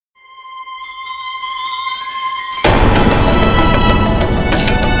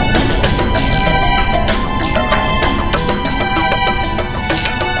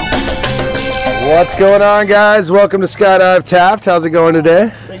What's going on, guys? Welcome to Skydive Taft. How's it going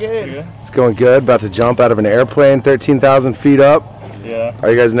today? Pretty good. It's going good. About to jump out of an airplane 13,000 feet up. Yeah.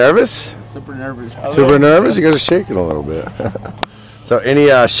 Are you guys nervous? Super nervous. Super nervous? You guys are shaking a little bit. So any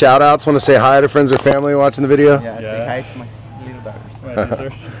shout outs? Want to say hi to friends or family watching the video? Yeah, say hi to my little daughters.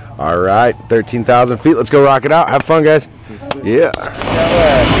 My sisters. All right, 13,000 feet. Let's go rock it out. Have fun, guys. Yeah.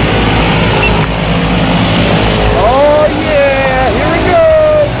 Oh, yeah. Here we go.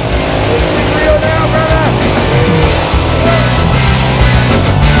 It's real now, brother.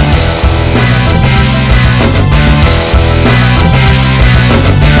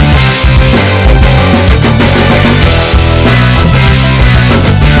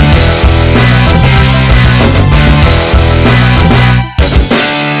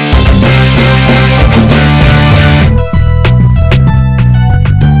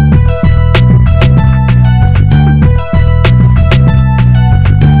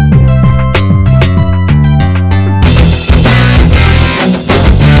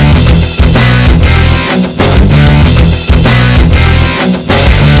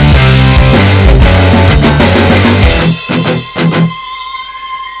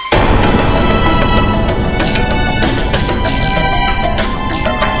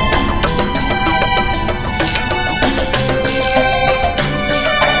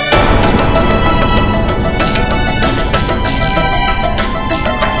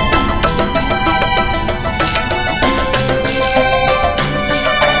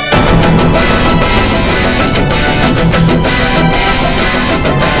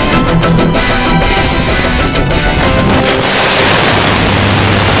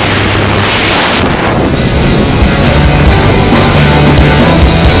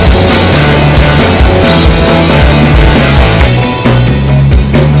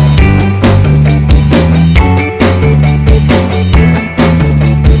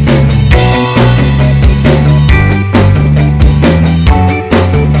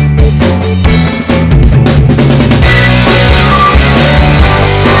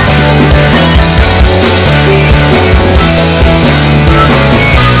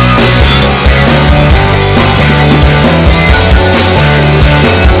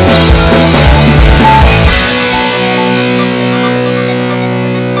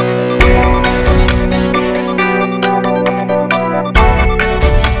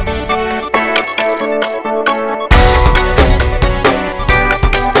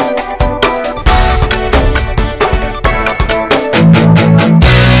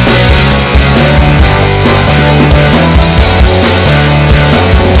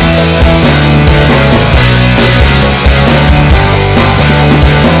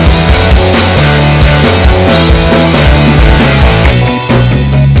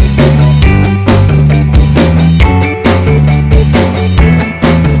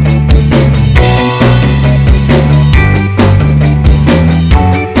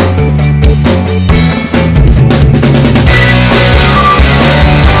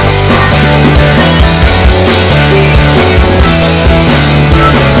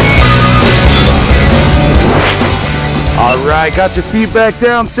 Alright, got your feet back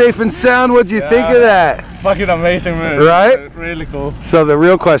down safe and sound. What'd you think of that? Fucking amazing, man. Right? Really cool. So the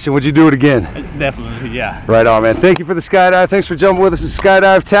real question, would you do it again? Definitely, yeah. Right on, man. Thank you for the skydive. Thanks for jumping with us at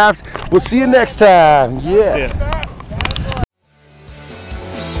Skydive Taft. We'll see you next time. Yeah.